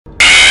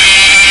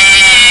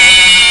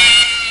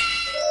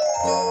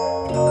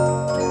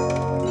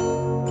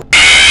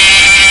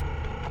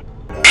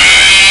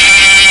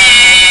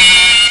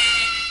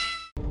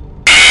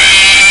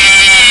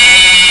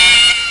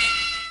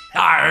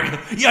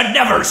You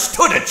never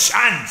stood a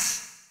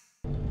chance!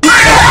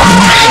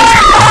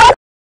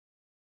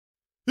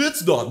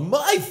 It's not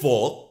my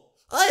fault.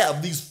 I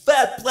have these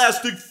fat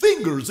plastic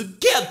fingers and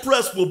can't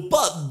press the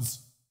buttons.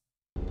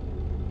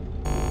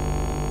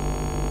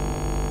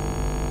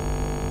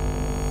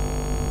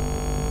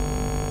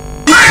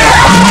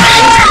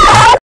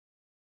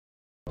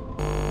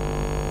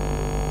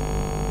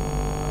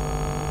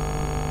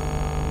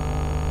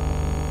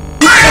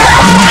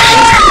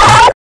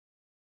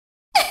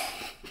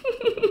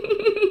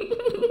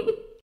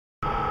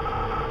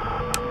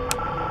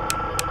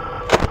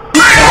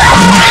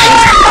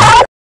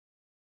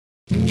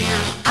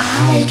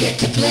 I get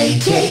to play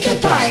take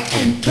apart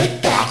and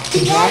put back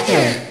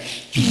together.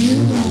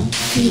 You won't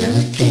feel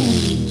a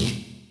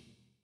thing.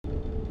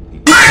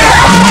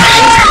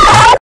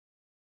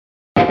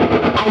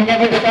 I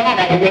never thought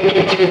I'd make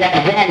it through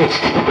that vent,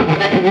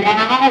 but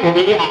now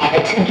we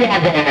are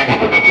together.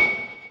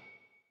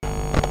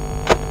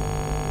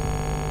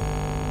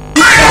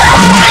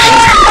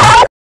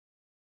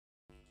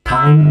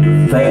 Time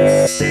to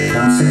face the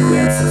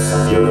consequences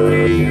of your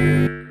failure.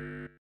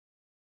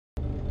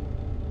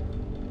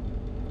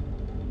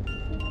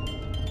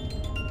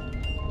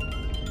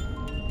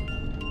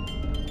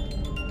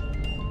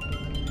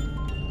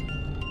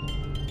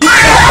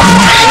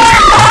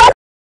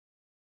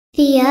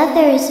 The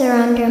others are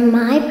under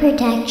my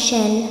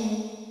protection.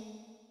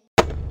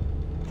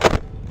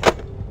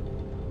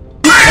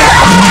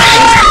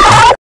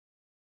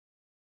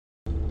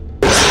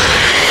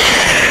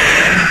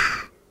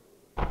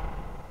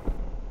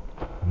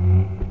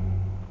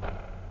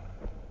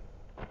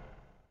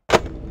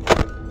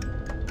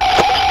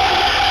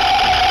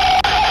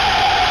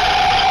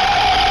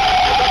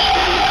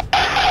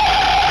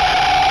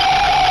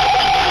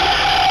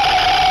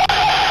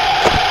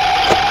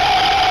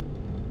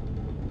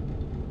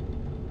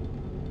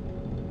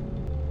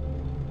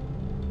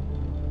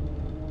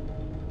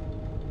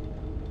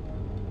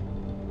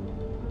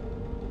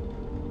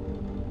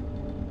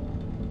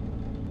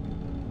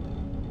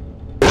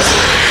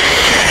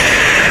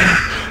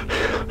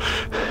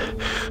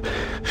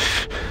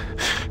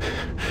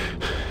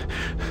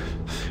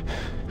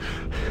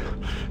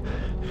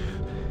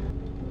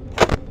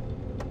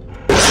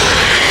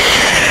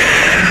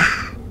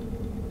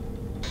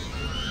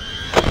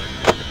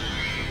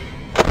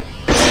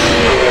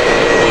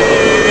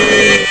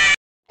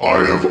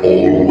 I have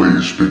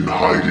always been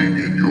hiding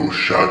in your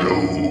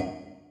shadow.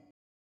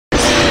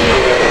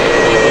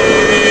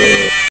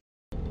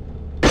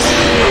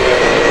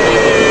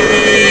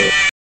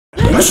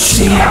 Let's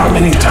see how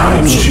many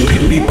times you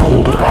can be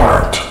pulled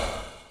apart.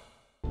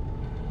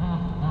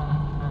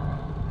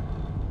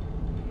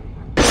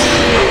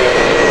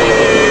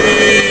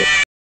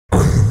 I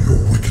am your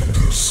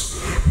wickedness,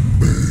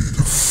 made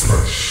of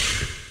flesh.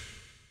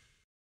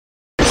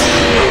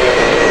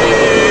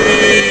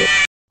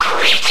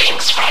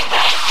 Greetings from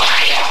the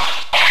fire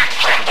and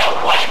from the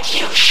one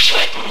you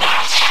should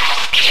not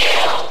have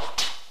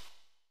killed.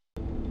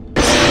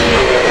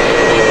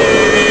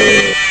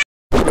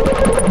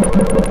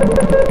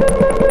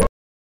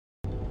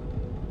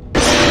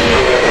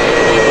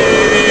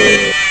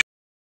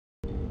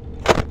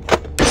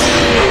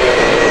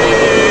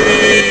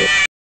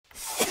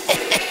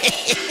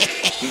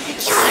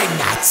 You're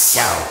not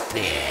so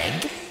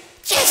big.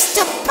 Just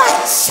a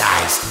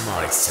bite-sized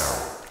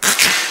morsel.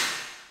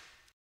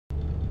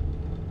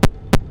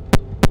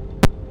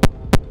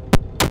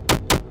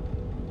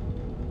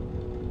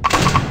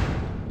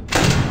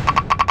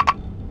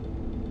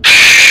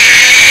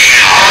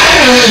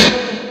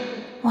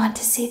 Want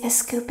to see the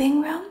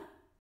scooping room?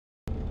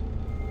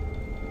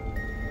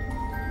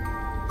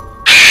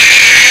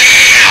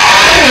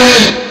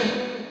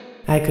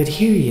 I could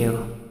hear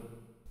you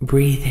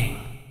breathing.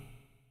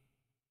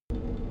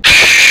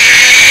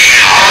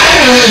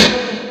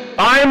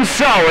 I'm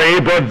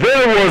sorry, but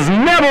there was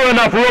never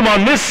enough room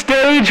on this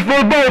stage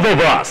for both of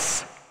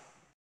us.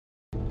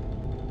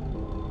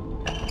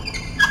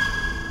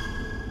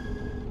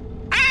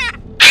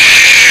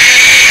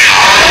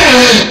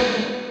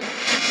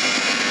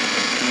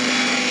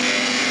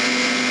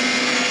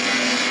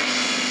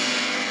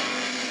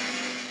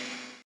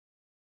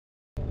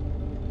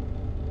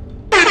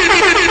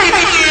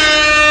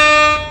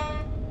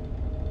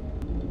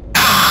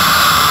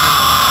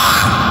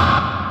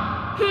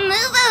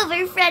 Move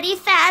over, Freddy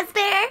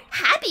Fazbear.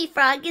 Happy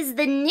Frog is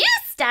the new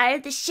star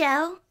of the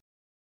show.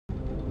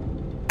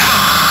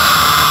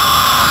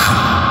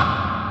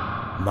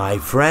 My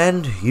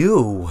friend,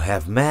 you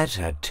have met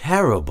a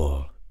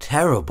terrible,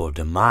 terrible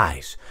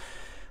demise.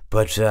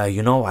 But,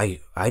 you know, I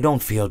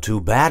don't feel too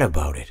bad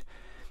about it.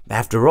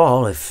 After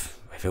all, if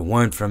it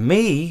weren't from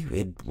me,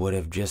 it would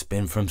have just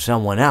been from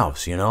someone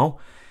else, you know?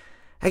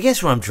 I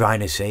guess what I'm trying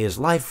to say is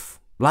life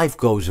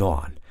goes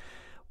on.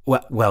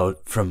 Well,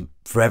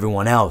 for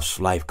everyone else,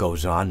 life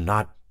goes on,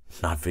 not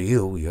for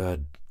you.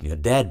 You're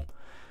dead.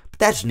 But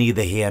that's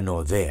neither here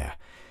nor there.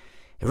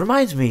 It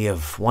reminds me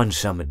of one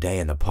summer day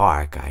in the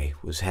park. I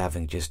was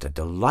having just a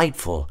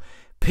delightful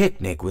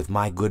picnic with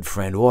my good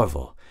friend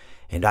Orville,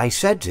 And I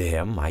said to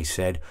him, I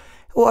said,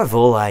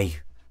 Orville,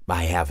 I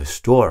have a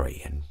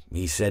story. And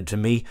he said to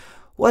me,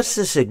 what's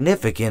the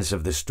significance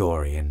of the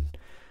story? And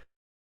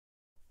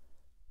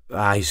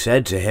I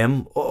said to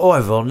him,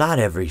 Orville, not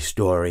every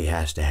story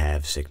has to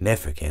have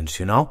significance,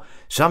 you know?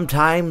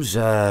 Sometimes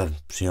a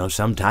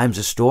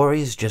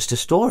story is just a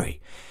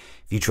story.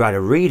 If you try to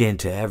read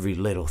into every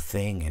little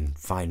thing and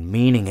find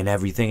meaning in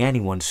everything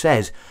anyone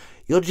says,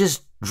 you'll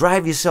just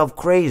drive yourself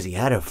crazy. I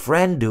had a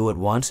friend do it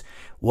once.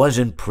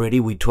 Wasn't pretty.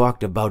 We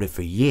talked about it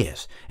for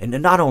years. And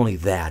not only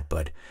that,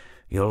 but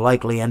you'll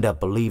likely end up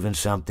believing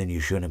something you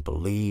shouldn't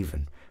believe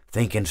and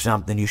thinking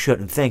something you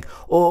shouldn't think,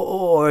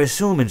 or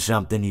assuming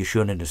something you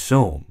shouldn't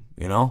assume,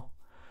 you know?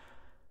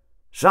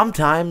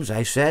 Sometimes,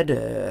 I said,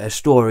 a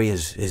story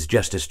is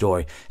just a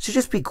story. So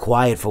just be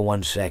quiet for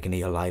 1 second of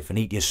your life and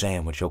eat your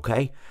sandwich,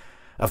 okay?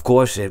 Of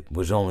course, it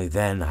was only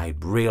then I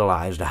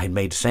realized I'd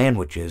made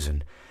sandwiches,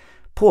 and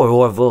poor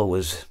Orville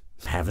was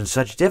having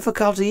such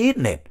difficulty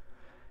eating it.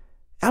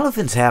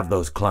 Elephants have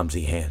those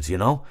clumsy hands, you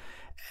know?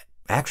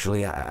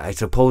 Actually, I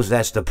suppose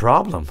that's the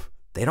problem.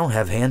 They don't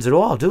have hands at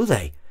all, do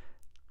they?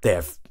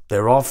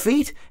 They're all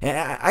feet.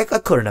 I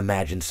couldn't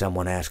imagine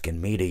someone asking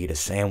me to eat a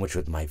sandwich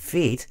with my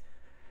feet.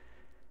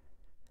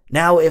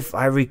 Now, if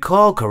I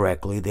recall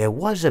correctly, there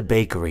was a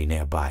bakery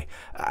nearby.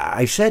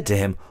 I said to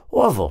him,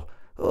 Orville,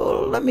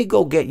 let me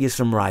go get you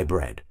some rye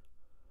bread.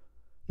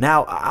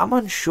 Now, I'm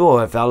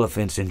unsure if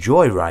elephants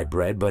enjoy rye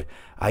bread, but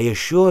I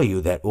assure you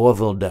that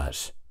Orville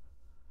does.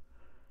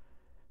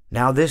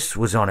 Now, this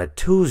was on a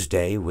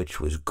Tuesday, which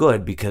was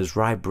good because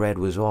rye bread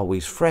was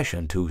always fresh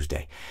on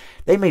Tuesday.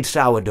 They made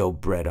sourdough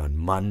bread on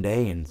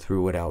Monday and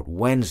threw it out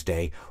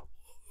Wednesday,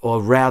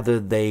 or rather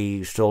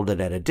they sold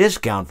it at a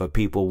discount for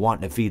people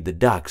wanting to feed the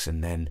ducks,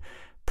 and then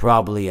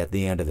probably at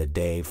the end of the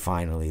day,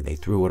 finally, they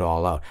threw it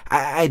all out.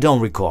 I don't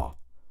recall.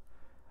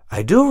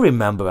 I do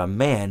remember a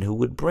man who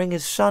would bring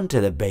his son to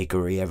the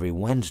bakery every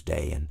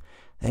Wednesday and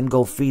then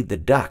go feed the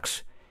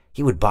ducks.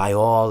 He would buy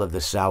all of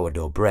the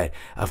sourdough bread.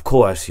 Of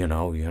course, you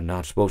know, you're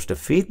not supposed to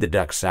feed the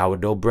ducks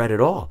sourdough bread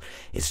at all.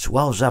 It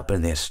swells up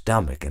in their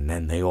stomach and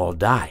then they all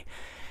die.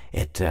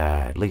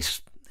 At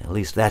least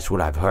that's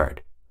what I've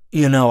heard.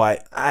 You know,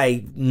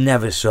 I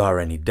never saw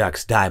any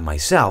ducks die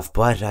myself,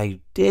 but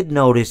I did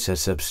notice a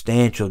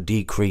substantial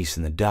decrease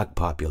in the duck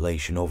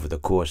population over the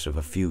course of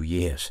a few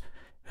years.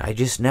 I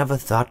just never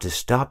thought to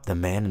stop the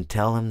man and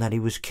tell him that he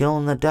was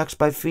killing the ducks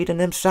by feeding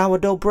them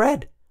sourdough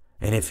bread.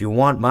 And if you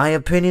want my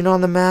opinion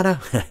on the matter,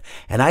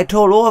 and I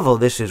told Orville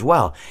this as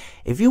well,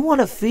 if you want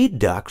to feed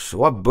ducks,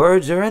 or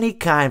birds, or any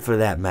kind for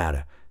that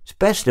matter, it's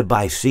best to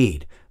buy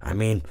seed. I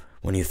mean,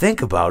 when you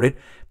think about it,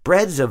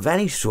 breads of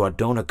any sort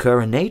don't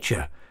occur in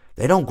nature.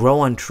 They don't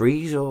grow on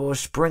trees or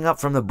spring up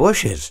from the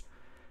bushes.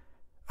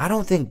 I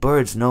don't think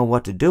birds know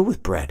what to do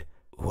with bread.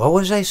 What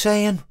was I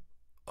saying?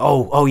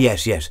 Oh,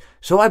 yes.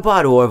 So I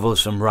bought Orville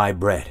some rye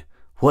bread.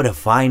 What a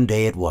fine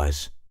day it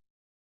was.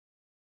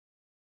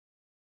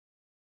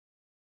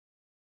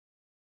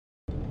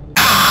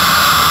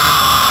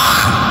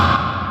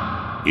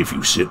 If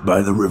you sit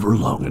by the river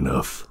long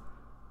enough,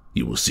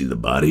 you will see the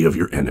body of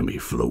your enemy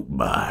float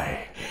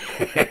by.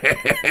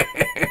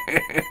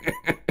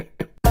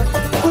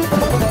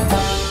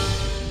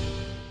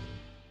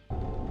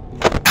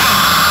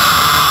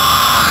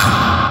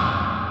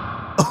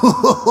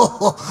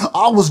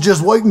 I was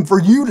just waiting for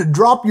you to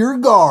drop your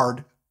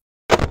guard.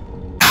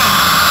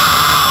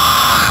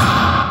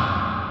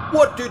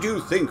 What did you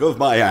think of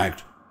my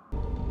act?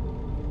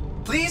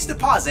 Please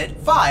deposit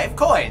 5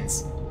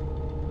 coins.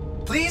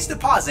 Please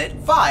deposit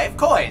 5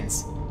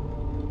 coins.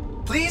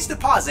 Please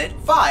deposit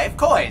 5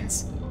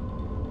 coins.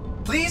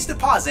 Please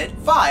deposit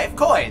 5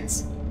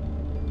 coins.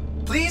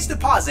 Please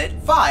deposit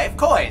 5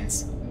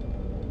 coins.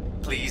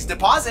 Please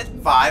deposit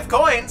 5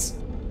 coins.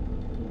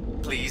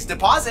 Please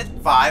deposit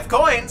 5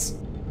 coins.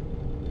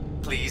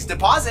 Please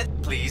deposit.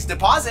 Please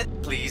deposit.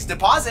 Please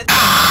deposit.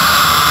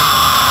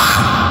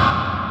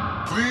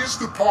 Please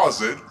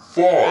deposit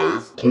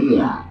 5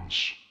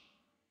 coins.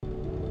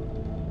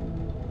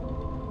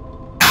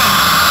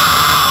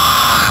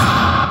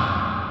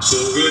 So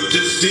good to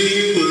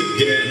see you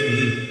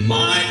again,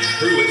 my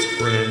truest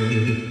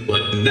friend.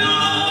 But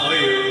now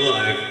your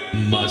life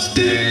must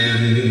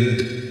end.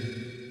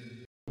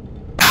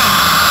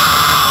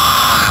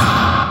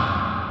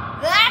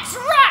 That's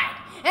right!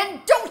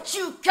 And don't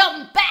you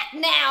come back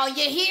now,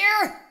 you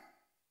hear?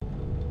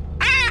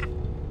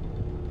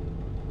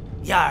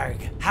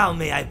 Yarg, how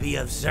may I be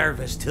of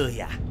service to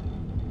ya?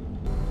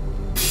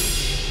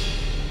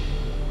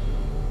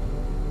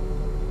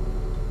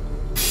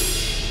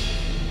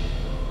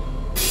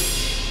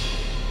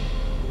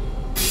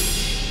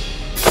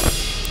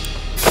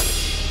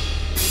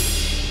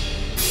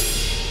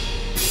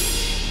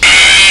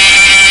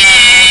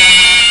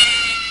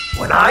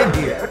 When I'm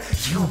here,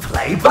 you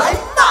play by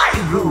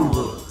my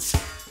rules.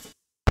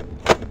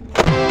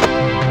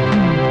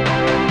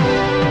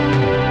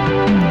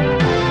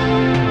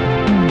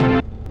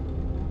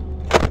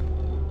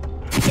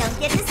 Don't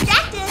get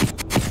distracted.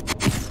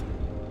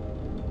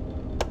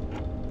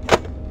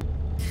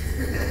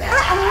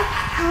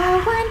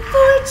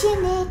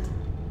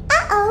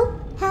 Uh-oh,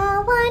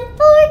 how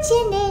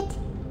unfortunate.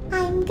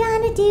 I'm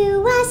gonna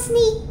do a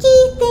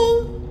sneaky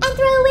thing and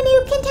throw a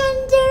new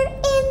contender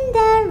in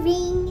the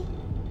ring.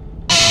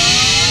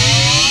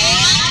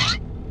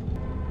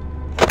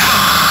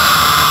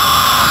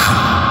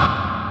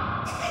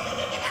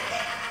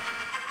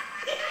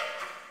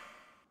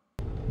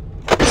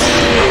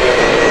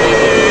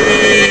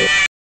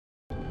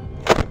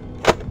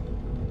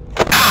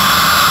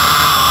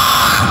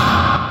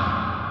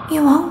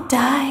 You won't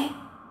die,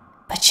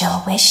 but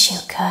you'll wish you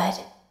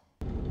could.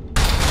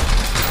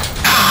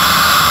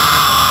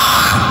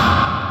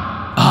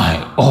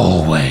 I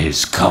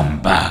always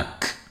come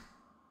back.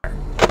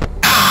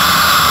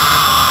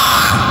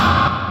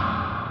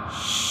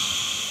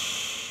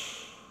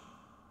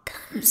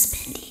 Come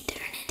spend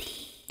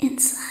eternity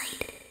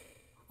inside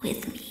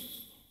with me.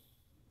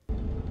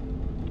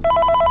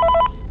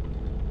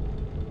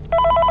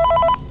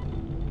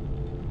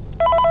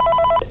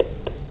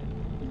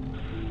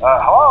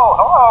 Hello.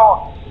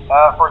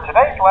 For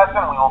today's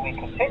lesson, we will be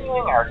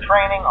continuing our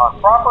training on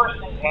proper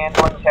suit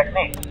handling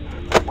techniques.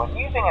 When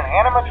using an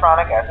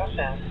animatronic as a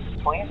suit,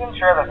 please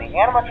ensure that the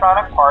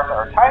animatronic parts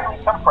are tightly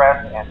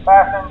compressed and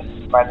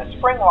fastened by the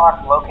spring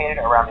locks located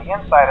around the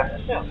inside of the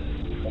suit.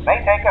 It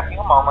may take a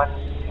few moments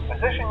to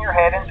position your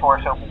head and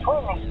torso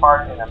between these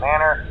parts in a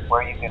manner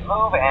where you can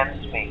move and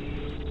speak.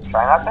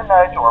 Try not to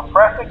nudge or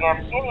press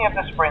against any of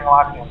the spring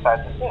locks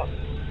inside the suit.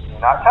 Do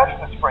not touch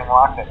the spring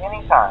locks at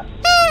any time.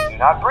 Do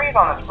not breathe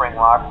on the spring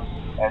locks,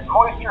 as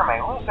moisture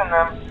may loosen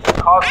them and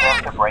cause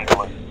them to break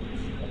loose.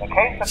 In the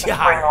case that the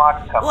spring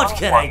locks come loose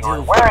while you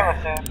are wearing a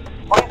suit,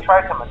 please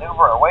try to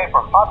maneuver away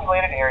from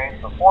populated areas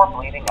before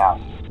bleeding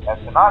out, as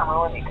to not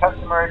ruin the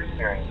customer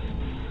experience.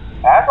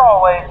 As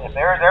always, if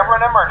there is ever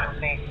an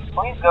emergency,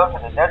 please go to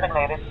the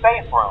designated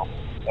safe room.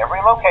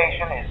 Every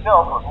location is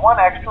built with one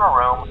extra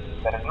room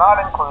that is not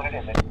included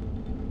in the